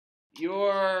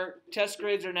Your test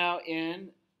grades are now in.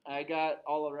 I got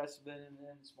all the rest of them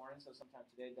in this morning, so sometime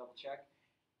today, double check.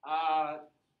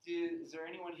 Is there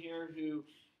anyone here who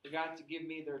forgot to give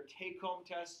me their take-home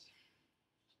test,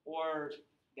 or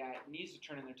that needs to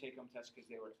turn in their take-home test because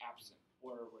they were absent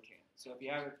or were taken? So if you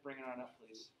have it, bring it on up,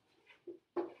 please.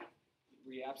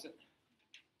 Were you absent?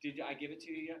 Did I give it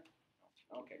to you yet?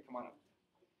 Okay, come on up.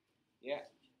 Yeah.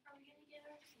 Are we gonna get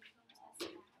our take-home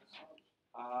test?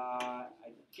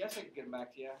 I guess I could get them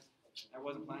back to you. I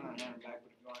wasn't planning on having them back,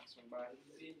 but if you want to swing by.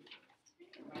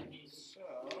 So.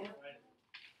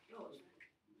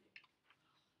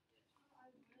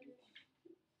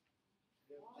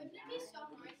 Wouldn't it be so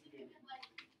nice if you could like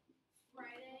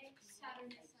Friday,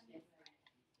 Saturday, Sunday, Friday?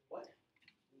 What?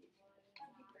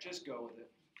 Just go with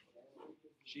it.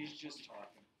 She's just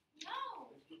talking.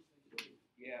 No,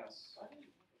 Yes.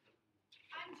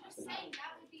 I'm just saying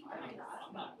that would be nice.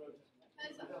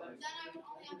 Because then I would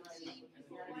only have to see you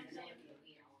for one day.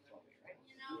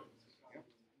 You know?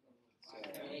 So,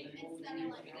 Instead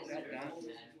of like is that done?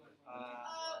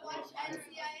 watch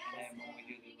NCIS And when we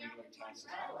do the regular test,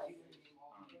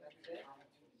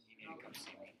 you need to come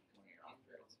see me when you're off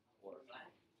periods, or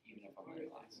even if I'm in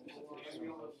class.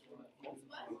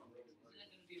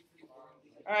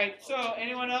 All right. So,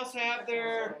 anyone else have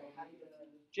their?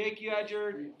 Jake, you had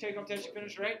your take-home test. You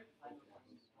finished, right?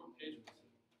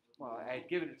 Well, I had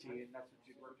given it to you, and that's what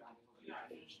you worked on.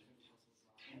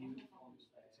 And you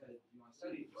said you want to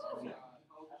study.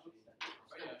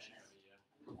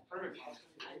 Perfect. I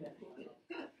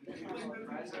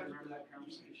remember that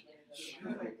conversation.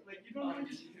 Like you don't know what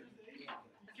you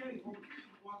can't even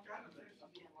walk out of there.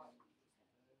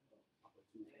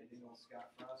 Anything else, Scott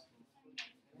Frost?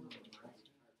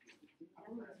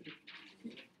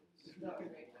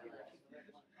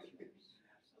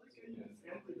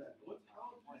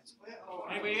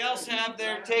 Anybody else have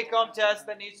their take-home test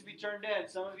that needs to be turned in?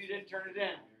 Some of you didn't turn it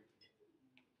in.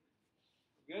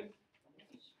 Good?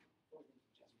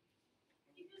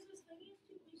 because this thing is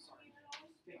too big for me to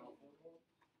always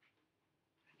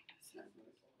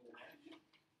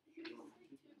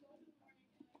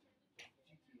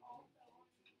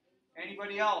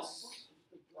Anybody else?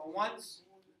 Going once?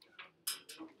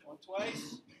 Going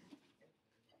twice?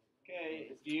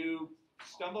 Okay, if you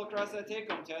stumble across that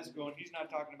take-home test going, he's not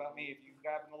talking about me. If you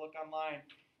happen to look online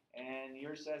and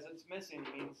yours says it's missing,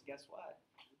 it means guess what?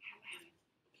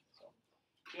 So,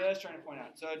 just trying to point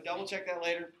out. So double check that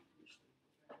later.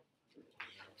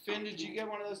 Finn, did you get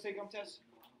one of those take-home tests?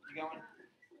 You got one?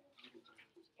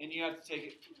 And you have to take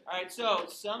it. All right, so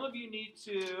some of you need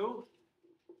to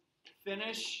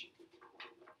finish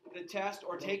the test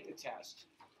or take the test.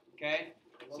 Okay?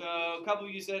 So a couple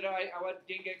of you said I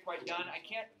didn't get quite done.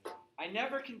 I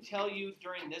never can tell you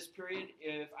during this period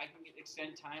if I can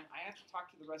extend time. I have to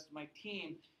talk to the rest of my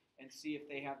team and see if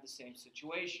they have the same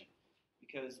situation.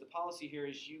 Because the policy here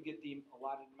is you get the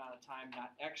allotted amount of time,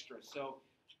 not extra. So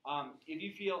if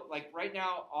you feel like right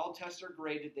now all tests are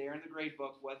graded, they are in the grade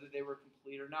book whether they were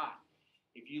complete or not.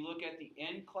 If you look at the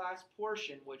end class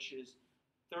portion, which is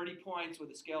 30 points with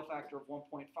a scale factor of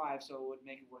 1.5, so it would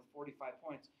make it worth 45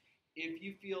 points. If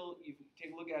you feel, you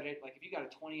take a look at it, like if you got a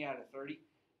 20 out of 30,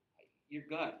 you're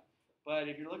good. But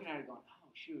if you're looking at it going,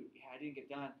 oh shoot, yeah, I didn't get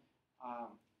done.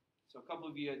 So a couple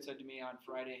of you had said to me on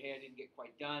Friday, hey, I didn't get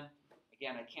quite done.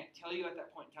 Again, I can't tell you at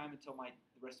that point in time until the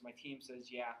rest of my team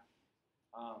says, yeah,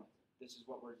 this is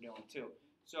what we're doing too.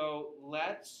 So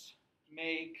let's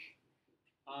make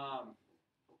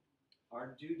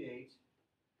our due date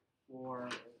for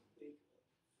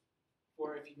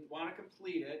if you want to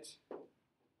complete it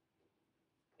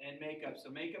and makeup. So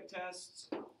makeup tests.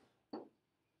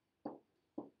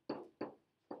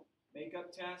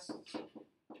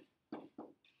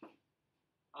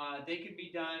 They can be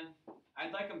done.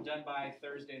 I'd like them done by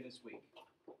Thursday this week,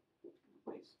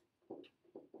 please.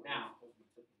 Now,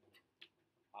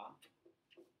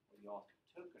 you all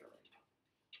took it already,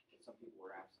 but some people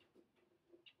were absent,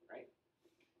 right?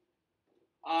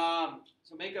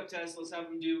 So makeup tests, let's have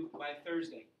them do by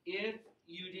Thursday. If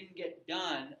you didn't get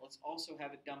done, let's also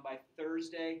have it done by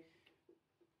Thursday.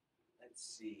 Let's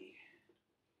see.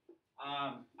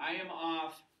 I am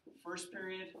off first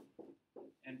period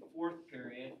and fourth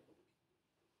period.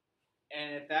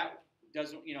 And if that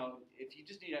doesn't, if you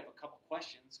just need to have a couple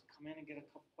questions, come in and get a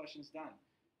couple questions done.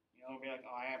 Be like,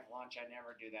 oh, I have lunch, I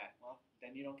never do that. Well,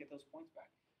 then you don't get those points back.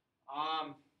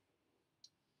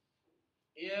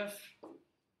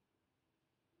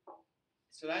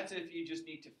 So that's if you just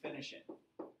need to finish it.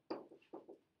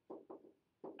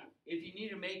 If you need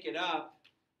to make it up,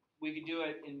 we could do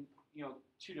it in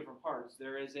two different parts.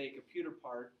 There is a computer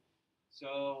part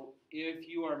So if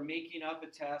you are making up a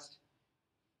test,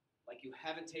 like you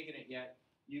haven't taken it yet,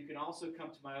 you can also come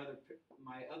to my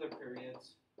other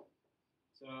periods.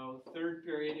 So third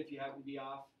period if you happen to be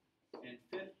off, and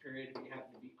fifth period if you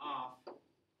happen to be off.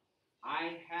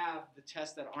 I have the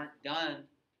tests that aren't done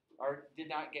or did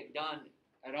not get done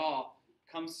at all.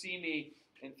 Come see me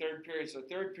in third period. So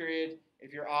third period,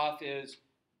 if you're off, is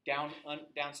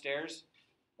downstairs,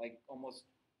 like almost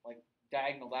like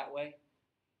diagonal that way.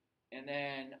 And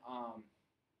then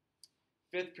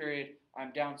fifth period,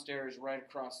 I'm downstairs right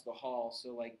across the hall,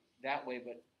 so like that way,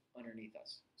 but underneath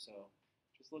us. So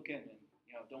just look in,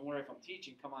 and don't worry if I'm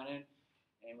teaching. Come on in,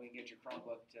 and we can get your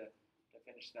Chromebook to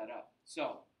finish that up.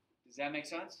 So does that make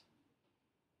sense?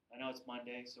 I know it's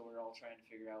Monday, so we're all trying to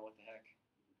figure out what the heck.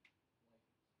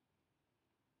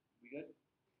 We good?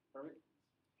 Perfect?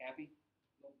 Happy?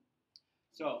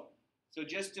 So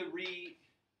just to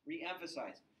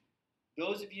re-emphasize,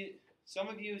 some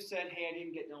of you said, hey, I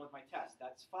didn't get done with my test.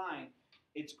 That's fine.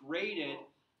 It's graded.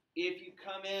 If you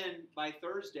come in by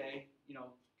Thursday,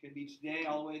 can be today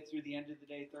all the way through the end of the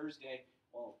day Thursday,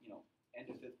 well, end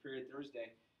of fifth period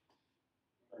Thursday,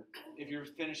 or if you're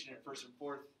finishing it first and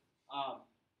fourth,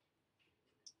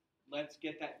 let's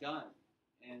get that done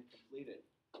and complete it.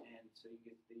 And so you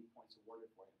get the points awarded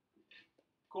for you.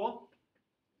 Cool?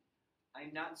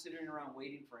 I'm not sitting around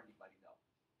waiting for anybody, though.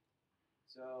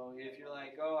 So if you're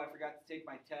like, oh, I forgot to take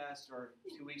my test, or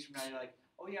 2 weeks from now you're like,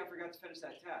 oh yeah, I forgot to finish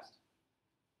that test.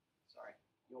 Sorry.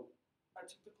 I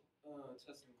took the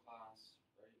test in class,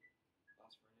 right?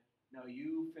 Last Friday. No,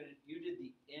 you did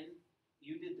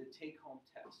the take-home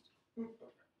test.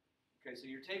 Okay, so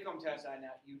your take-home test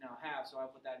you now have, so I'll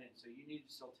put that in. So you need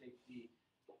to still take the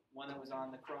one that was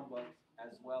on the Chromebook,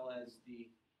 as well as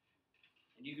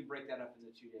and you can break that up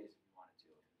into 2 days if you wanted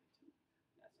to.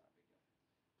 That's not a big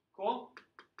deal. Cool?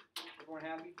 Everyone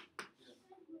happy?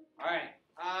 All right.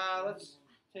 Let's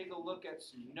take a look at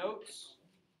some notes.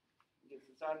 Get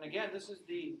this out. And again, this is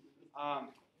the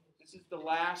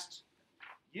last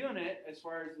unit as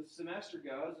far as the semester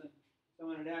goes. And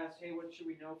someone had asked, hey, what should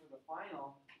we know for the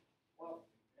final? Well,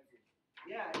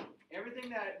 yeah, everything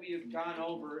that we have gone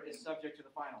over is subject to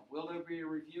the final. Will there be a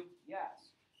review?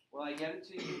 Yes. Will I get it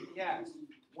to you? Yes.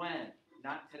 When?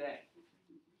 Not today.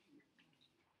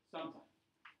 Sometime.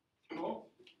 Cool?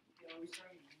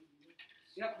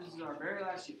 Yep, this is our very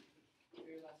last unit.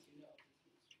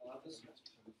 This semester.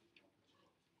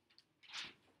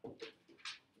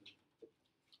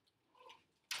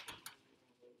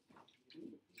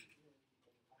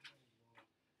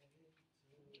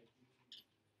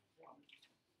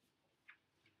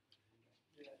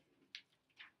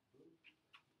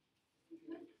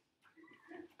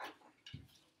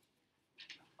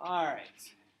 All right.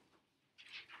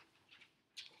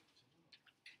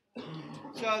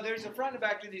 So there's a front and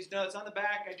back to these notes. On the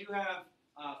back, I do have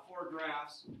 4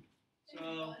 graphs.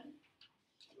 So,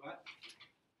 what?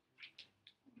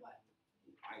 What?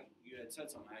 You had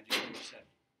said something. I just heard you said.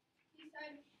 He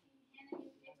said he handed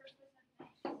you papers for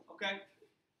something. Okay.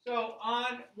 So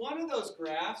on one of those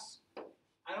graphs,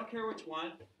 I don't care which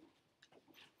one,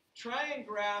 try and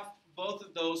graph both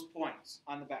of those points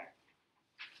on the back.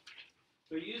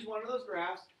 So use one of those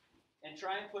graphs and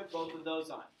try and put both of those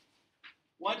on.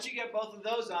 Once you get both of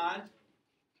those on,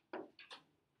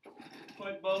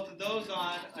 put both of those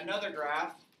on another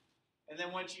graph. And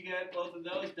then once you get both of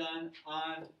those done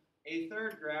on a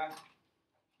third graph,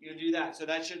 you do that. So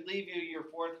that should leave you your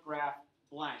 4th graph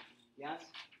blank. Yes?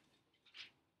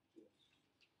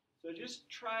 So just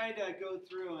try to go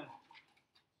through and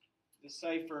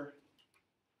decipher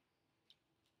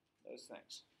those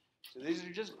things. So these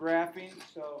are just graphing.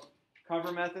 So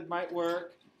cover method might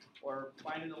work, or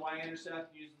finding the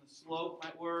y-intercept using the slope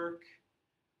might work.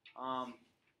 And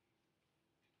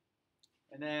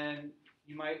then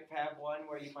you might have one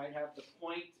where you might have the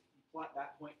point, you plot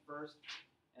that point first,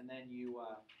 and then you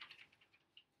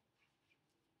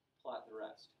plot the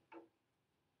rest.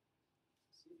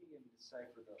 See if you can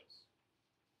decipher those.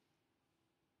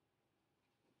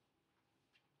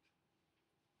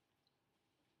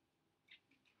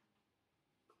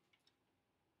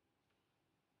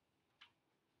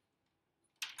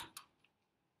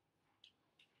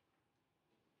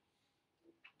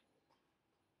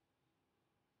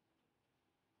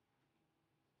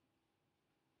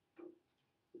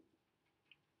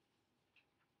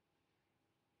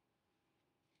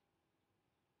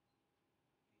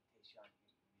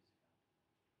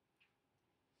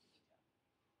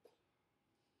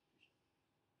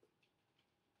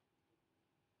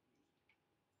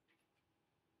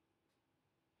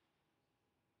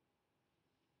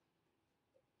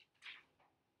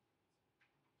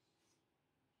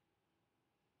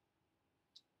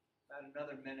 About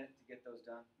another minute to get those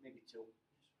done, maybe 2.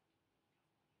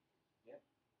 Yep.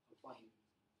 Plenty.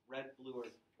 Red, blue,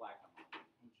 or black on mine.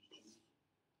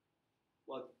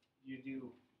 Well, you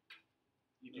do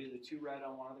the 2 red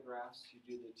on one of the graphs, you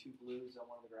do the 2 blues on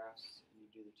one of the graphs, and you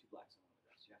do the 2 blacks on one of the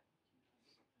graphs. Yeah.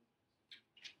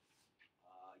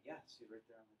 Yeah. See it right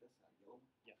there on this side, yellow.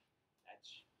 Yeah.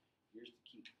 That's yours to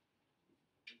keep.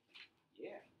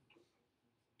 Yeah.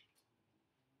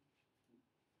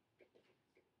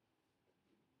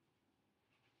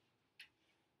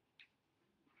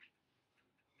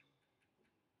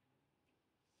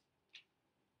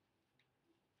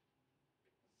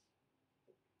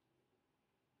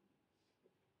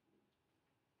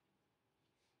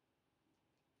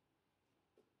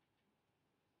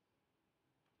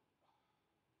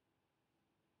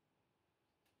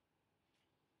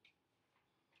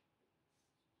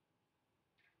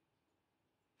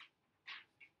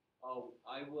 Oh,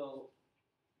 I will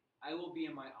be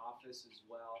in my office as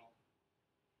well.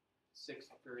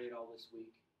 6th period all this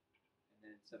week, and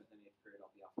then 7th and 8th period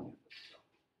I'll be off campus.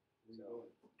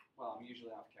 So well, I'm usually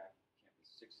off campus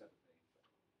 6th, 7th, 8th,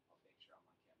 but I'll make sure I'm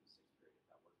on campus 6th period if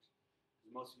that works.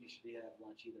 Because most of you should be at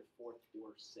lunch either 4th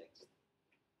or 6th if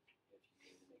you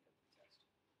need to make up the test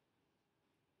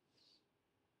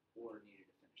or needed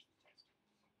to finish the test.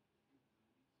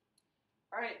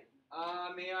 All right,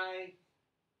 may I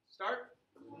start?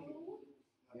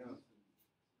 Yeah.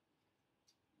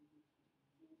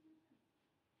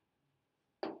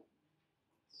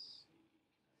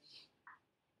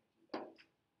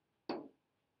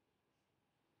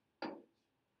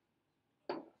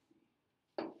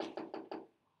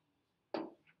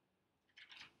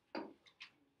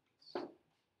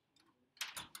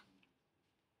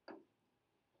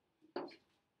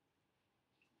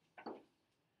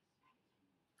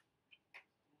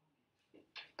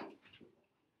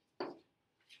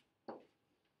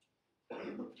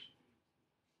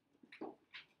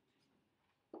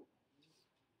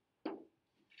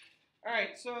 All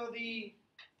right, so the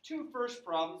 2 first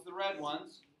problems, the red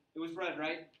ones, it was red,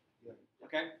 right? Yeah.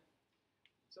 Okay.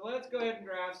 So let's go ahead and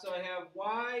graph. So I have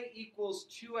y equals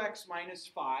 2x minus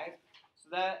 5. So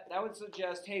that would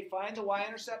suggest, hey, find the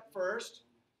y-intercept first.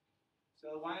 So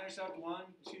the y-intercept 1,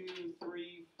 2,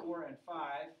 3, 4, and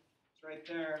 5. It's right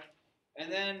there. And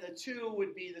then the 2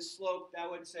 would be the slope. That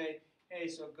would say, hey,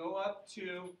 so go up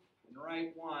 2 and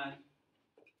right 1.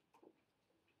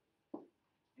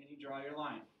 And you draw your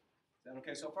line. Is that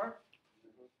okay so far?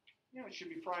 You know, it should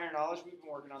be prior knowledge. We've been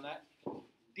working on that.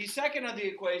 The second of the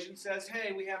equation says,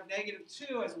 hey, we have negative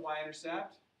 2 as a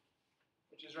y-intercept,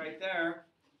 which is right there,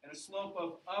 and a slope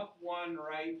of up 1,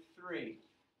 right 3.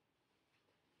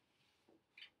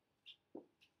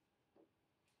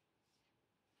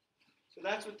 So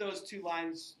that's what those 2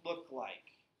 lines look like.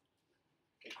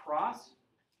 They cross.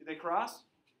 Do they cross?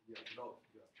 Yeah, no,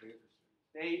 yeah,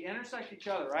 They intersect each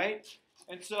other, right?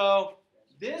 And so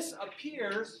this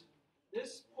appears,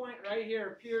 this point right here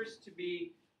appears to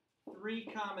be 3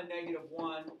 comma negative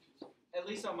 1, at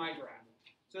least on my graph.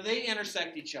 So they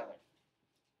intersect each other.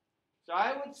 So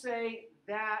I would say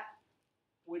that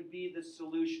would be the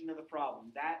solution to the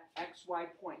problem. That xy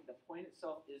point, the point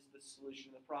itself is the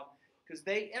solution to the problem because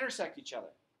they intersect each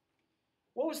other.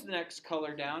 What was the next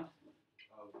color down?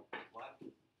 Black.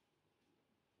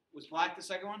 Was black the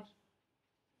second one?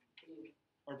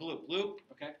 Or blue? Blue?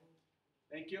 Okay.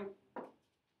 Thank you.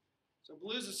 So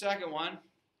blue's the second one.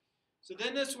 So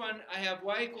then this one, I have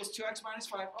y equals 2x minus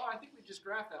 5. Oh, I think we just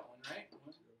graphed that one, right?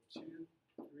 1, 2,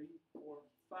 3, 4,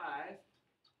 5. And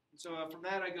so from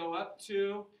that, I go up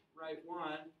 2, right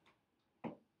 1.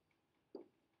 So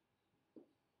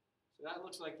that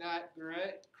looks like that,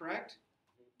 correct?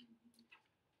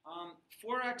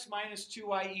 4x minus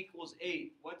 2y equals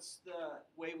 8. What's the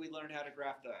way we learned how to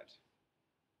graph that?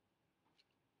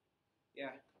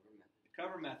 Yeah, the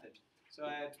cover method. So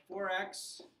I had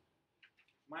 4x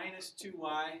minus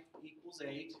 2y equals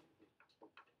 8.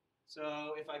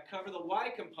 So if I cover the y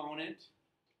component,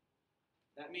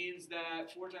 that means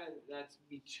that 4 times, that's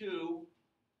be 2.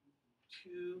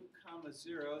 2 comma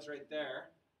 0 is right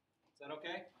there. Is that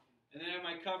okay? And then I have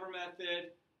my cover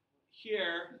method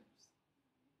here.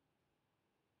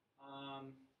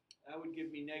 That would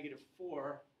give me negative 4.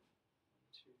 1,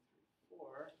 2, 3,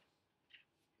 4.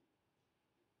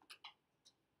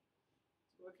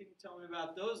 So what can you tell me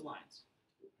about those lines?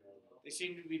 They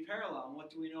seem to be parallel. And what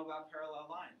do we know about parallel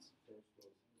lines?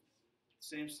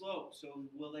 Same slope. So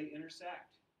will they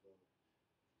intersect?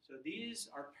 So these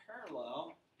are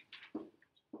parallel.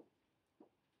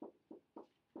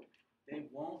 They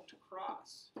won't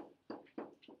cross.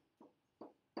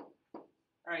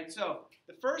 All right, so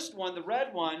the first one, the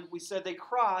red one, we said they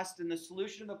crossed, and the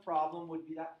solution of the problem would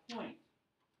be that point.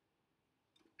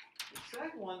 The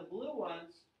second one, the blue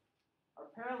ones, are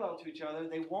parallel to each other.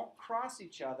 They won't cross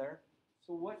each other.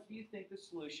 So what do you think the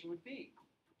solution would be?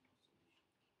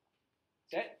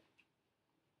 Okay?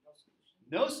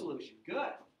 No solution.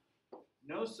 Good.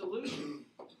 No solution.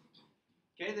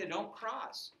 Okay, they don't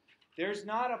cross. There's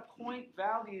not a point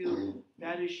value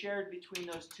that is shared between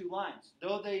those two lines.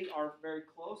 Though they are very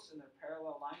close and they're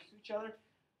parallel lines to each other,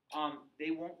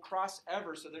 they won't cross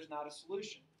ever, so there's not a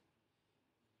solution.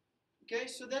 Okay,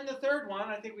 so then the third one,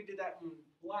 I think we did that in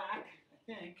black, I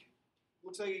think.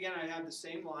 Looks like, again, I have the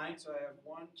same line, so I have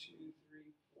 1, 2,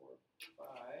 3, 4,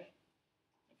 5.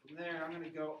 And from there, I'm going to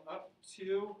go up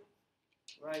to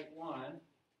right 1.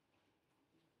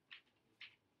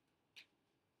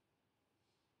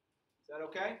 Is that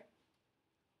okay?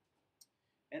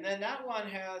 And then that one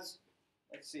has,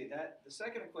 let's see, the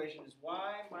second equation is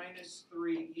y minus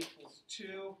 3 equals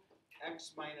 2,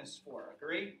 x minus 4.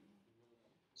 Agree?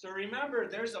 So remember,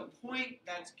 there's a point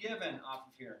that's given off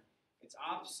of here. It's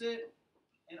opposite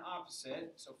and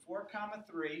opposite. So 4 comma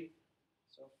 3.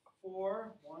 So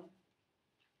 4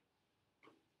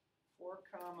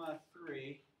 comma 3.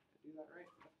 Did I do that right?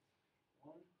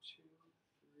 1, 2,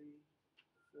 3,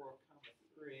 4 comma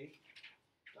 3.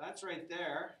 So that's right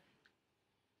there.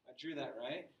 I drew that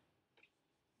right.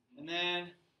 And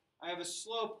then I have a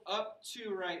slope up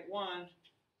to right 1.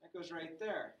 That goes right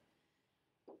there.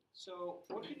 So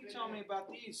what can you tell me about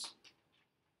these?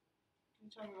 Can you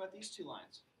tell me about these two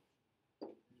lines?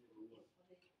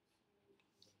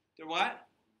 They're what?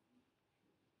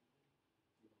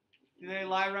 Do they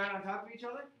lie right on top of each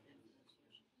other?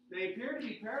 They appear to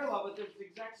be parallel, but they're the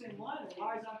exact same line. It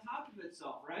lies on top of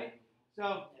itself, right?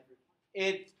 So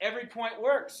every point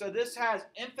works. So this has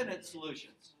infinite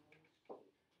solutions.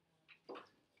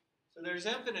 So there's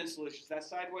infinite solutions. That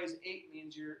sideways 8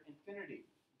 means you're infinity.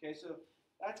 Okay, so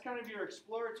that's kind of your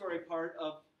exploratory part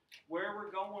of where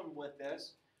we're going with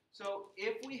this. So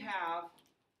if we have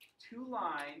two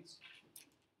lines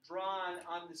drawn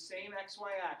on the same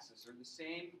xy axis or the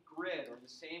same grid or the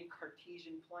same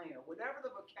Cartesian plane or whatever the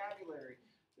vocabulary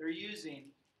they're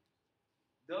using,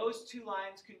 those two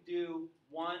lines can do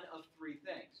one of three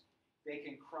things. They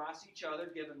can cross each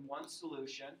other given one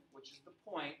solution, which is the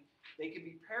point. They can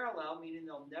be parallel, meaning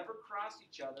they'll never cross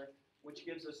each other, which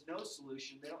gives us no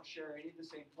solution. They don't share any of the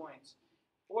same points.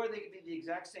 Or they can be the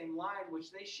exact same line,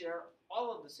 which they share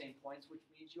all of the same points, which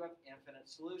means you have infinite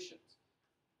solutions.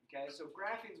 Okay, so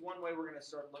graphing is one way we're going to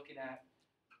start looking at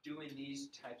doing these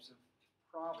types of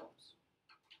problems.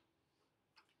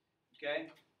 Okay,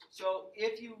 so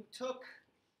if you took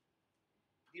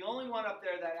the only one up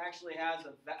there that actually has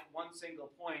one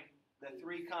single point, the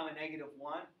 3 comma negative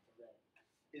 1,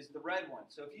 is the red one.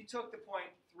 So if you took the point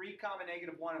 3 comma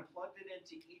negative 1 and plugged it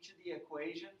into each of the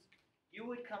equations, you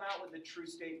would come out with a true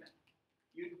statement.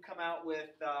 You'd come out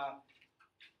with,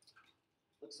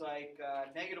 looks like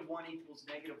negative 1 equals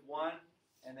negative 1,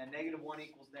 and then negative 1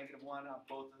 equals negative 1 on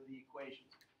both of the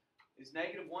equations. Is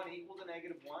negative 1 equal to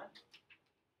negative 1?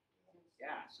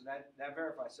 Yeah, so that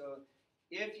verifies. So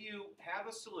if you have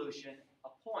a solution, a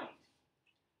point,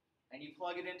 and you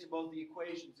plug it into both the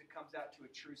equations, it comes out to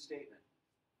a true statement.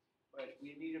 But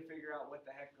we need to figure out what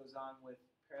the heck goes on with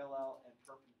parallel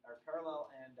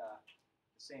and the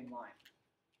same line.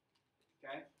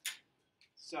 Okay?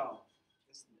 So,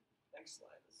 this next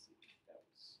slide, let's see.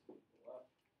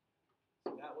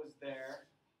 So that was there.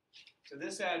 So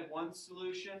this had one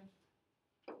solution,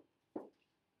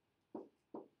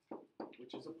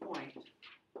 which is a point.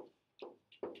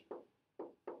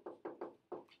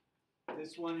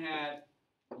 This one had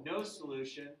no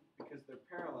solution because they're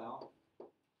parallel.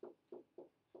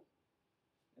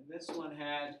 And this one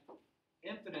had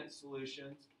infinite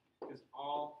solutions because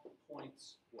all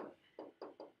points work.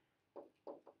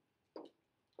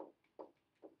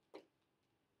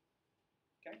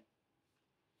 Okay?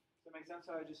 Does that make sense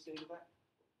how I just stated that?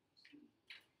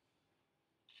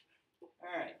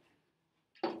 All right.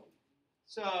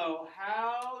 So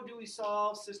how do we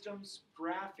solve systems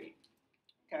graphing?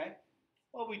 Okay.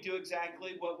 Well, we do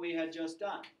exactly what we had just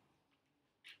done.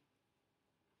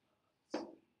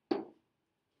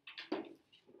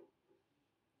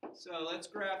 So let's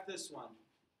graph this one.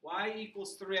 Y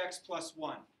equals 3x plus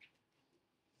 1.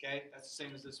 Okay, that's the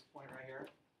same as this point right here.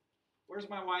 Where's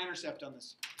my y-intercept on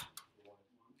this?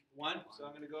 1. So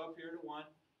I'm going to go up here to 1,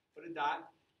 put a dot.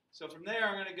 So from there,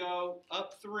 I'm going to go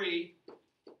up 3,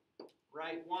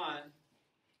 right 1,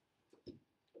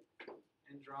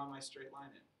 and draw my straight line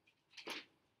in.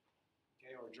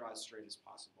 Okay, or draw as straight as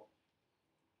possible.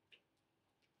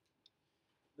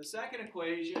 the second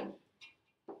equation,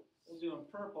 we'll do in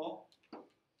purple,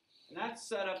 and that's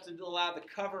set up to allow the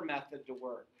cover method to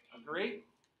work. Agree?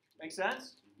 Make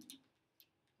sense?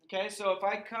 Okay, so if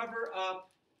I cover up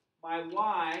my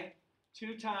y,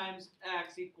 2 times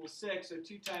x equals 6, so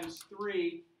 2 times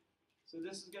 3, so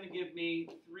this is going to give me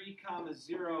 3 comma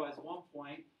 0 as one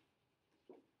point.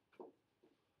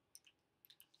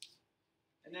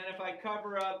 And then if I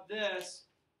cover up this,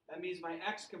 that means my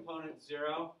x component is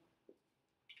 0.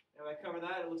 And if I cover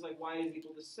that, it looks like y is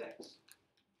equal to 6.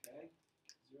 Okay,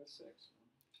 0, 6.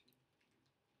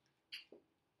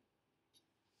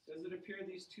 Does it appear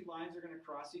these two lines are going to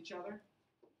cross each other?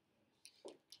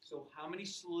 So how many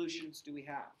solutions do we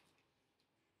have?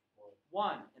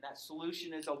 One. And that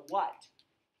solution is a what?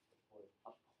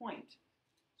 A point.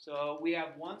 So we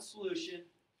have one solution.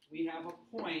 We have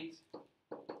a point.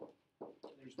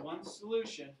 There's one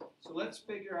solution. So let's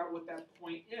figure out what that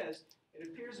point is. It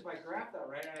appears if I graph that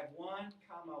right, I have 1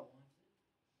 comma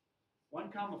 1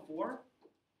 comma 4.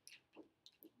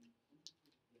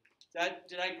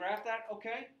 Did I graph that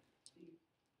okay?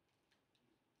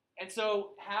 And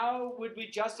so how would we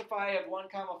justify if 1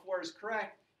 comma 4 is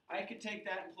correct? I could take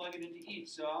that and plug it into each.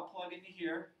 So I'll plug into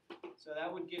here. So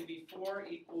that would give me 4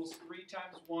 equals 3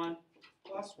 times 1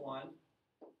 plus 1,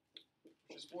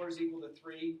 which is 4 is equal to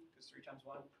 3, because 3 times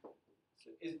 1.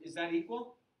 So is that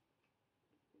equal?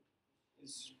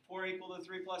 Is 4 equal to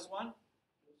 3 plus 1?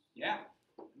 Yeah.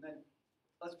 And then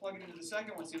let's plug it into the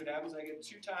second one, see what happens. I get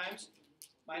 2 times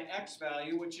my x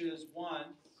value, which is 1,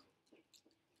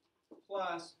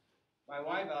 plus my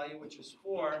y value, which is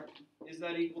 4. Is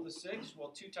that equal to 6? Well,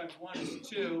 2 times 1 is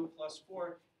 2, plus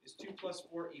 4 is 2 plus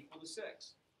 4 equal to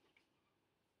 6.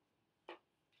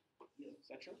 Is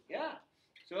that true? Yeah.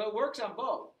 So it works on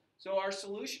both. So our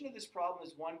solution to this problem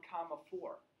is 1 comma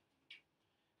 4.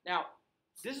 Now,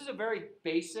 this is a very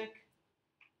basic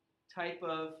type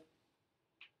of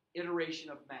iteration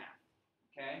of math,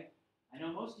 okay? I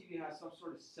know most of you have some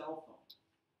sort of cell phone.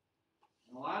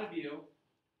 And a lot of you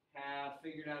have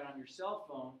figured out on your cell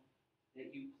phone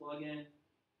that you plug in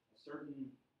a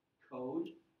certain code.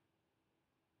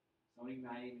 Some of you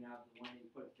might even have the one that you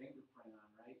put a fingerprint on,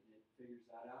 right? And it figures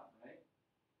that out, right?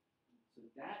 So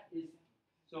that is,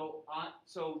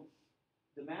 so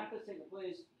the math that's taking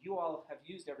place, you all have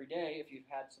used every day if you've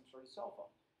had some sort of cell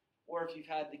phone. Or if you've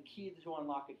had the key to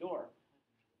unlock a door.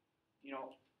 You know,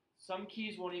 some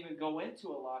keys won't even go into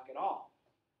a lock at all.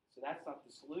 So that's not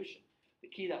the solution. The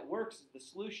key that works is the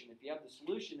solution. If you have the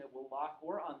solution, it will lock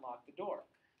or unlock the door.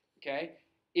 Okay?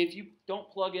 If you don't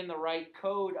plug in the right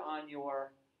code on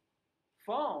your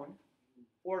phone,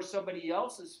 or somebody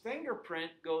else's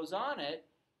fingerprint goes on it,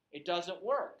 it doesn't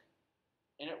work.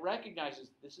 And it recognizes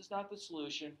this is not the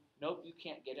solution. Nope, you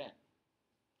can't get in.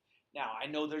 Now, I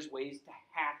know there's ways to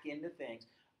hack into things.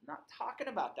 I'm not talking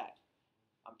about that.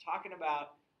 I'm talking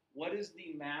about what is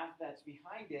the math that's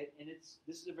behind it, and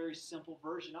this is a very simple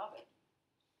version of it.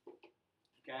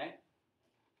 Okay?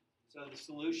 So the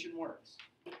solution works.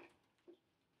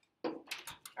 All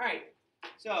right.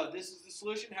 So this is the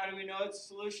solution. How do we know it's a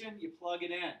solution? You plug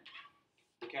it in.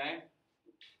 Okay?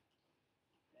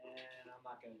 And I'm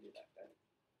not going to do that.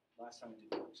 Last time I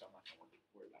did work, so I'm not going to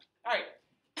worry about it. All right.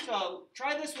 So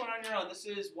try this one on your own. This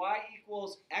is y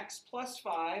equals x plus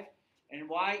 5 and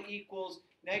y equals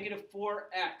negative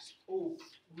 4x. Oh,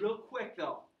 real quick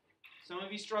though. Some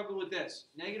of you struggle with this.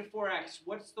 Negative 4x.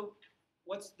 What's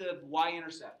the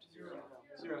y-intercept?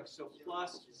 0. So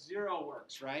plus 0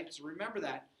 works, right? So remember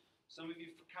that. Some of you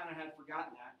kind of had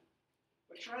forgotten that.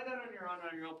 But try that on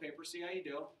your own paper. See how you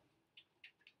do.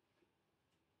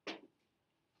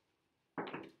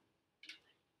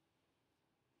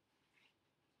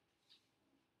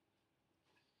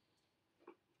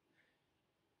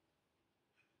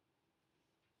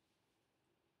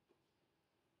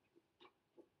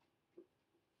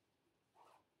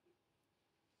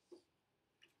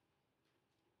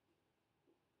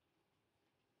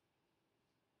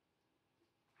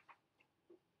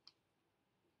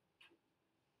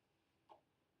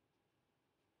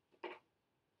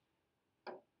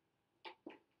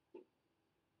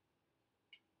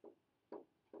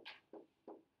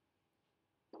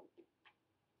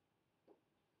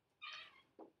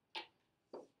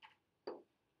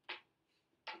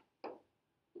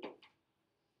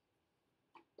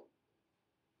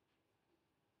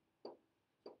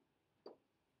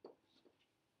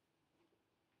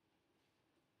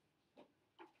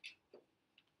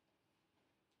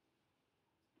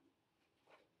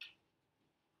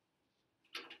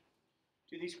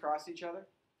 Do these cross each other?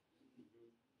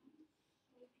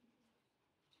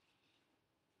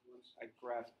 I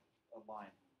graphed a line,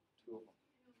 2 of them.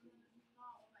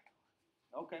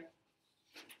 Okay.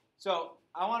 So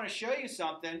I want to show you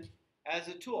something as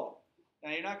a tool.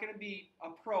 Now you're not going to be a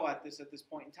pro at this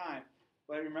point in time,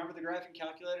 but remember the graphing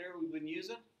calculator we've been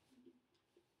using?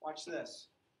 Watch this.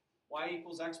 Y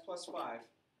equals x plus 5.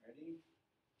 Ready?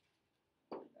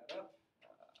 Bring that up.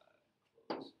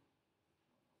 Close.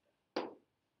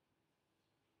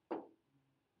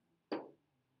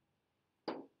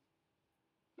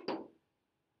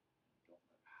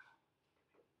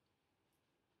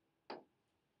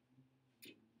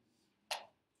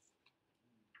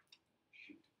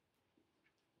 Shoot.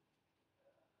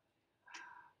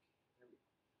 There we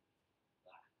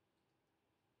go.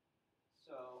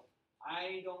 So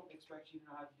I don't expect you to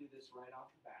know how to do this right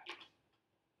off the bat.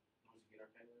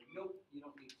 Nope, you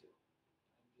don't need to.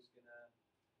 I'm just gonna.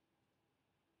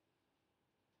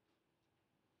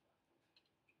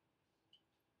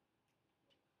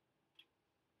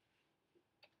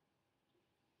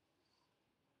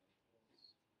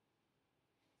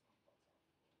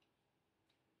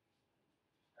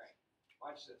 All right,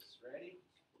 watch this. Ready?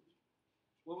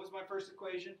 What was my first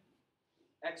equation?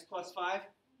 X plus 5?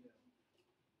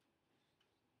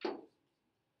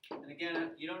 And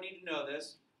again, you don't need to know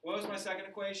this. What was my second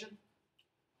equation?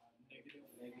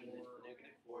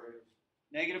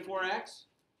 Negative 4x.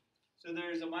 So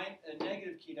there's a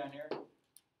negative key down here.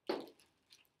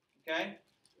 Okay?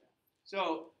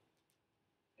 So,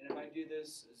 and if I do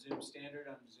this Zoom standard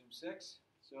on Zoom 6,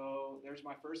 so there's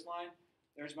my first line,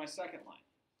 there's my second line.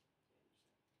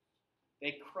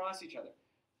 They cross each other.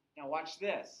 Now watch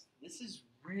this. This is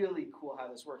really cool how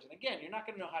this works. And again, you're not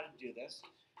going to know how to do this.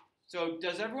 So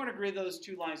does everyone agree those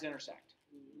two lines intersect?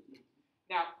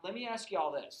 Now, let me ask you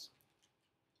all this.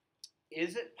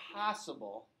 Is it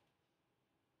possible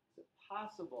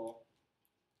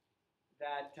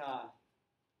that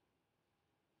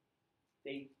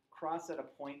they cross at a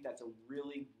point that's a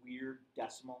really weird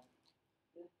decimal?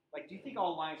 Like, do you think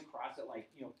all lines cross at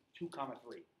 2,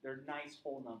 3? They're nice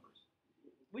whole numbers.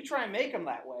 We try and make them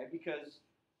that way because,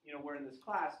 we're in this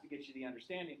class to get you the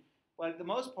understanding. But for the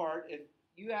most part, if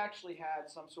you actually had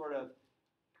some sort of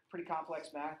pretty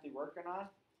complex math you're working on,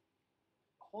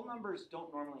 whole numbers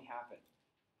don't normally happen.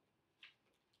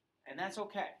 And that's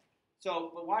okay.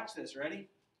 So, but watch this, ready?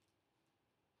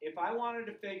 If I wanted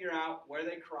to figure out where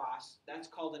they cross, that's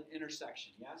called an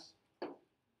intersection, yes?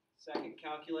 Second,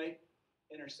 calculate,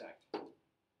 intersect.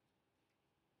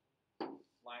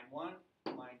 Line 1,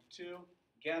 line 2,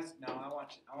 guess. No, I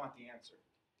want the answer.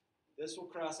 This will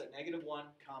cross at -1,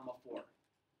 4.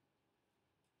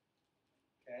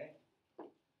 Okay?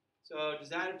 So does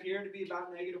that appear to be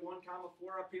about -1,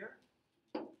 4 up here?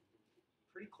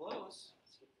 Pretty close.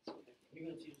 You're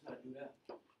going to teach us how to do that.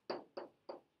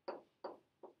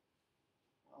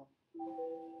 Well,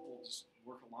 we'll just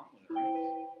work along with it, right?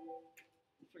 We'll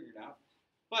figure it out.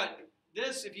 But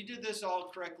this, if you did this all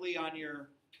correctly on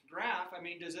your graph, I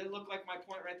mean, does it look like my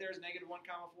point right there is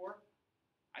 -1, 4?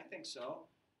 I think so.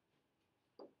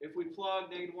 If we plug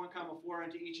 -1, 4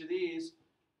 into each of these,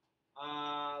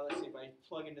 let's see, if I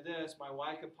plug into this, my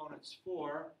y component's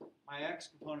 4, my x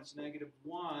component's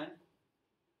 -1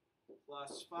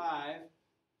 plus 5.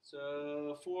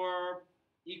 So 4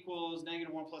 equals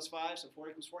 -1 plus 5, so 4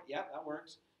 equals 4. Yep, that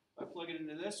works. If I plug it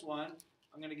into this one,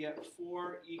 I'm going to get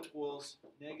 4 equals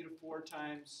 -4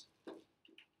 times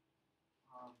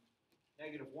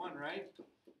 -1, right?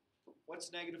 What's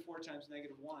 -4 times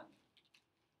 -1?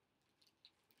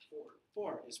 4.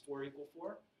 4. Is 4 equal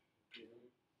 4?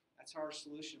 That's how our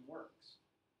solution works.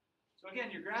 So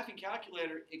again, your graphing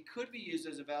calculator, it could be used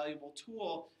as a valuable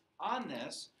tool on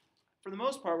this. For the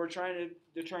most part, we're trying to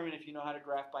determine if you know how to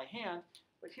graph by hand.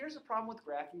 But here's the problem with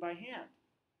graphing by hand.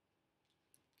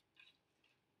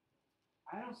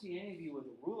 I don't see any of you with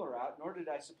a ruler out, nor did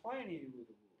I supply any of you with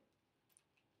a ruler.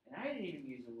 And I didn't even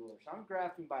use a ruler, so I'm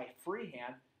graphing by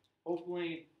freehand.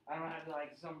 Hopefully, I don't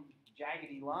have some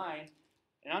jaggedy line.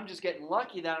 And I'm just getting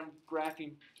lucky that I'm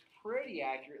graphing pretty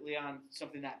accurately on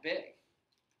something that big.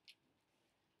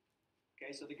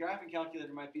 Okay, so the graphing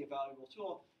calculator might be a valuable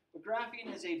tool. But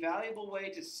graphing is a valuable way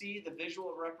to see the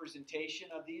visual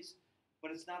representation of these,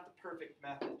 but it's not the perfect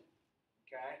method.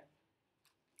 Okay?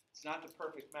 It's not the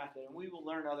perfect method. And we will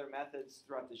learn other methods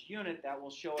throughout this unit that will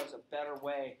show us a better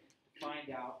way to find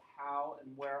out how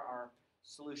and where our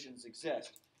solutions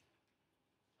exist.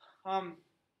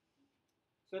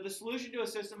 So the solution to a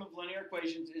system of linear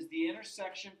equations is the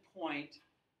intersection point,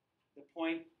 the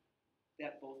point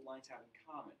that both lines have in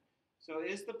common. So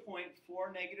is the point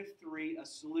 4, -3 a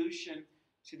solution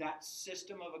to that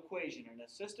system of equation? And a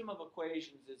system of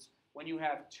equations is when you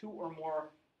have 2 or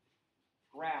more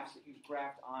graphs that you've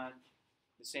graphed on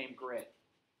the same grid.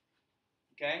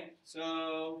 Okay,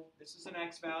 so this is an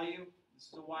x value, this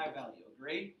is a y value.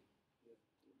 Agree?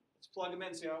 Let's plug them in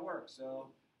and see how it works. So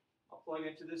I'll plug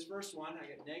into this first one. I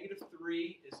get negative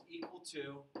 3 is equal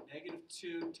to negative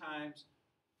 2 times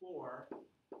 4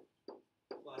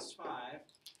 plus 5.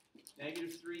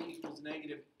 Negative 3 equals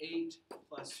negative 8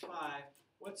 plus 5.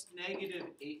 What's negative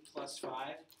 8 plus 5?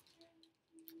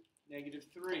 Negative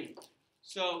 3.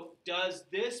 So does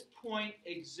this point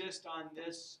exist on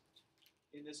this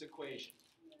in this equation?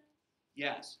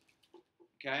 Yes.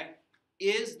 Okay.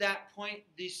 Is that point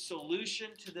the solution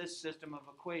to this system of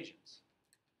equations?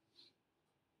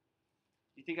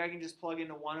 You think I can just plug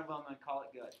into one of them and call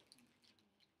it good?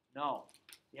 No.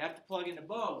 You have to plug into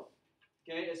both.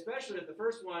 Okay, especially if the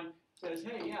first one says,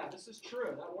 hey, yeah, this is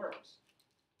true, that works.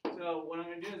 So what I'm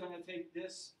going to do is I'm going to take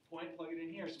this point, plug it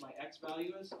in here. So my x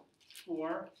value is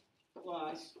 4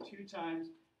 plus 2 times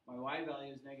my y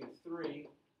value is negative 3.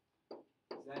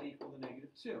 Is that equal to negative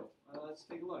 2? Well, let's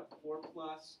take a look. 4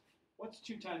 plus, what's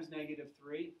 2 times negative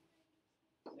 3?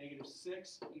 Negative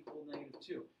 6 equal to negative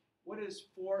 2. What is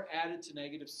 4 added to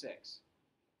negative 6?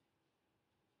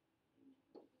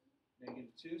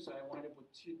 Negative 2, so I wind up with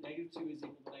negative 2 is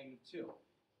equal to negative 2.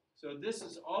 So this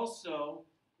is also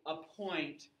a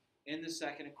point in the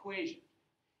second equation.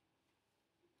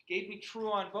 Gave me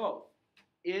true on both.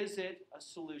 Is it a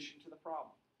solution to the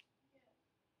problem?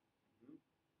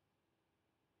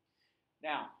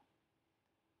 Now,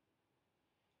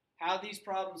 how these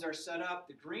problems are set up,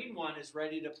 the green one is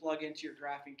ready to plug into your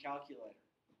graphing calculator.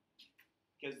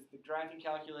 Because the graphing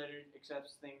calculator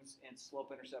accepts things in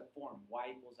slope-intercept form,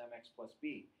 y equals mx plus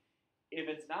b. If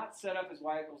it's not set up as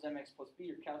y equals mx plus b,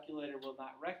 your calculator will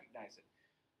not recognize it.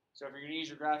 So if you're going to use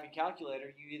your graphing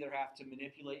calculator, you either have to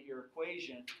manipulate your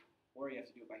equation or you have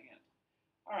to do it by hand.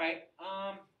 All right.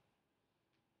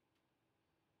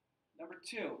 Number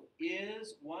 2,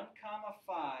 is 1 comma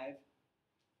 5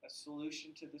 a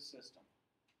solution to the system?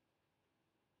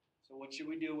 So what should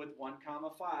we do with 1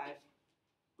 comma 5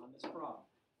 on this problem?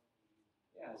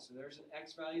 Yeah, so there's an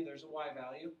x value, there's a y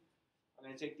value. I'm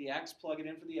going to take the x, plug it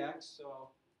in for the x.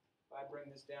 So if I bring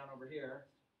this down over here,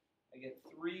 I get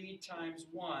 3 times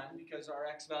 1, because our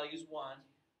x value is 1,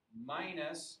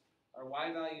 minus our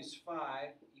y value is 5,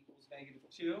 equals negative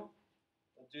 2.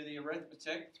 We'll do the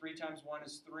arithmetic. 3 times 1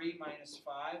 is 3, minus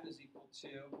 5 is equal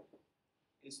to,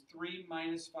 is 3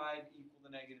 minus 5 equal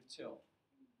to negative 2?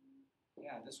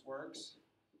 Yeah, this works.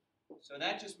 So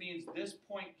that just means this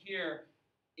point here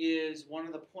is one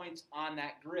of the points on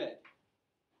that grid.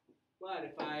 But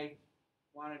if I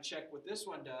want to check what this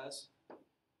one does,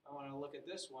 I want to look at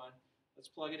this one. Let's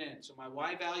plug it in. So my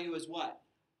y value is what?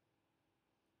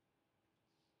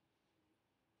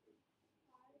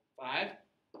 5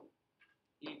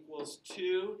 equals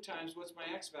 2 times what's my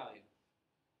x value?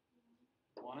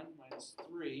 1 minus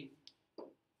 3.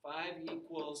 5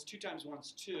 equals 2 times 1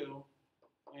 is 2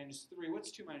 minus 3.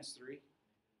 What's 2 minus 3?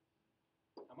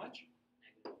 How much?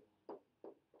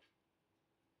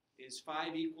 Is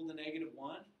 5 equal to negative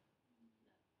 1?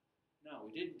 No,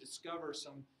 we didn't discover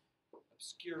some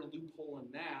obscure loophole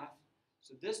in math.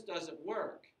 So this doesn't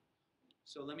work.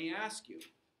 So let me ask you.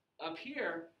 Up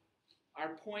here,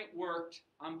 our point worked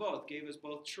on both, gave us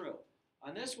both true.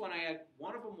 On this one, I had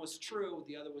one of them was true,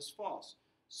 the other was false.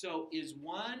 So is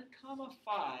 1 comma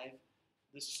 5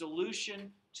 the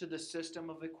solution to the system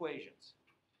of equations?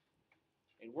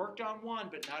 It worked on one,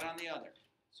 but not on the other.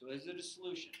 So is it a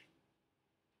solution?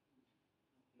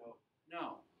 No.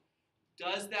 No.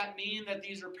 Does that mean that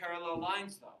these are parallel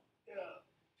lines, though? Yeah.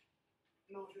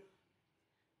 No, sure.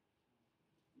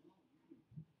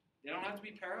 They don't have to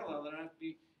be parallel. They don't have to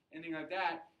be anything like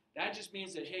that. That just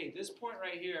means that, hey, this point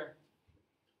right here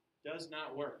does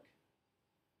not work.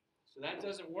 So that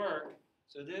doesn't work.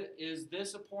 So is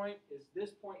this a point? Is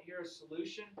this point here a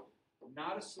solution?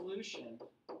 Not a solution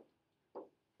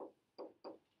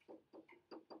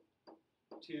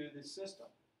to the system.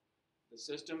 The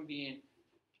system being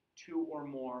 2 or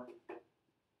more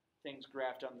things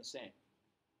graphed on the same.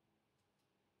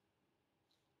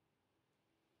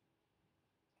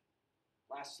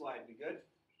 Last slide, we good?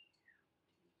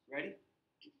 Ready?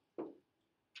 Oh,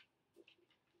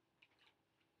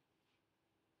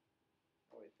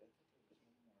 wait, I thought there was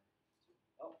one more.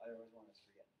 Oh, I always want us to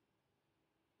forget.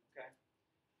 Okay.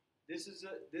 This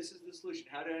is the solution.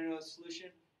 How do I know the solution?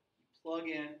 You plug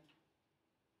in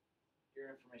your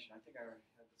information. I think I already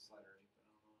had the slide already,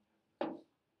 but I don't know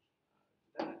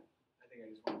what happened. I think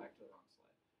I just went back to the wrong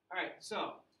slide. All right,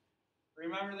 so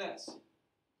remember this.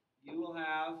 You will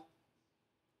have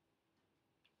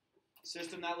a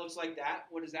system that looks like that.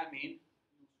 What does that mean?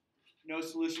 No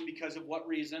solution because of what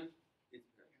reason?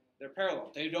 They're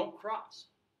parallel. They don't cross.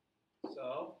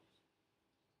 So,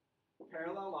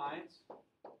 parallel lines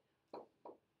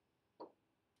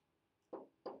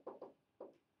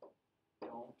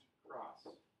don't cross.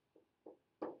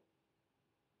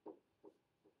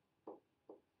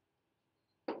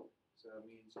 So it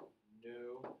means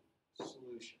no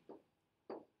solution.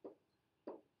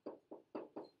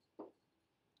 Is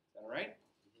that all right?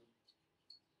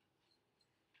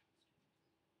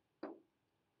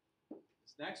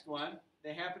 This next one,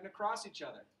 they happen to cross each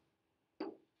other.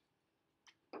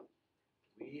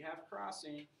 We have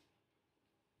crossing.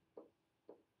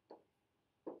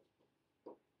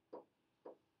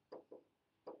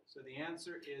 So the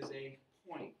answer is a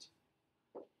point.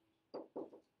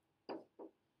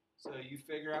 So you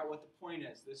figure out what the point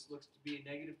is. This looks to be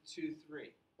negative 2,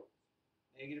 3.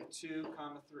 Negative 2,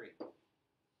 comma 3.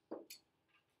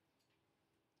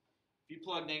 If you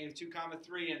plug negative 2, comma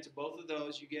 3 into both of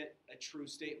those, you get a true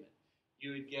statement.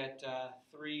 You would get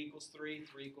 3 equals 3,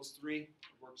 3 equals 3. It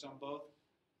works on both.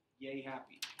 Yay,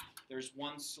 happy. There's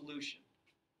one solution.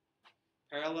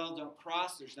 Parallel don't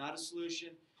cross. There's not a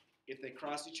solution. If they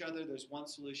cross each other, there's one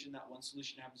solution. That one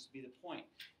solution happens to be the point.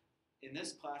 In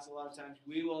this class, a lot of times,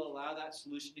 we will allow that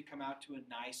solution to come out to a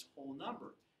nice whole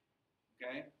number.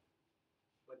 Okay?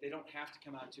 But they don't have to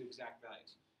come out to exact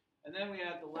values. And then we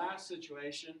have the last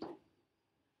situation,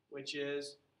 which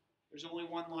is there's only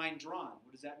one line drawn.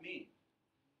 What does that mean?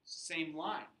 It's the same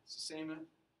line. It's the same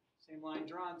line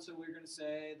drawn, so we're going to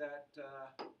say that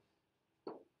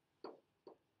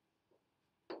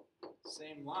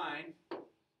same line.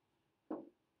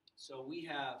 So we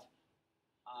have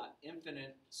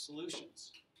infinite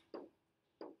solutions.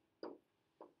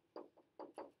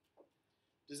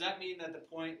 Does that mean that the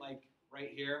point, like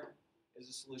right here, is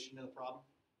a solution to the problem?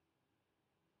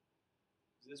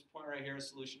 Is this point right here a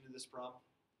solution to this problem?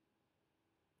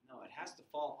 No, it has to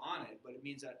fall on it, but it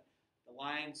means that the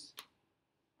lines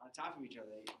on top of each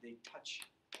other, they touch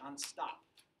non-stop.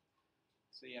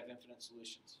 So you have infinite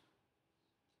solutions.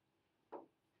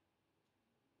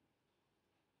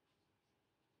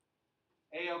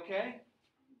 A-okay?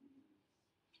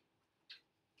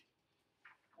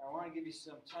 I want to give you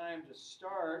some time to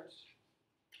start.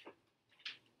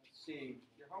 Let's see.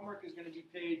 Your homework is going to be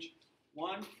page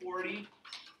 140 and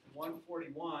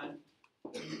 141.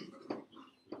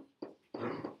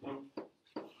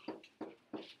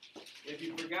 If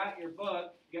you forgot your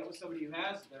book, get with somebody who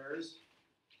has theirs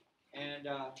and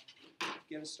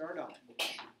get a start on it.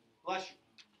 Bless you.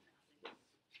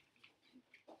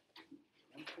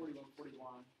 140,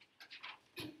 141.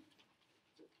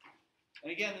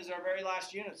 And again, this is our very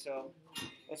last unit, so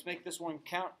let's make this one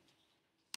count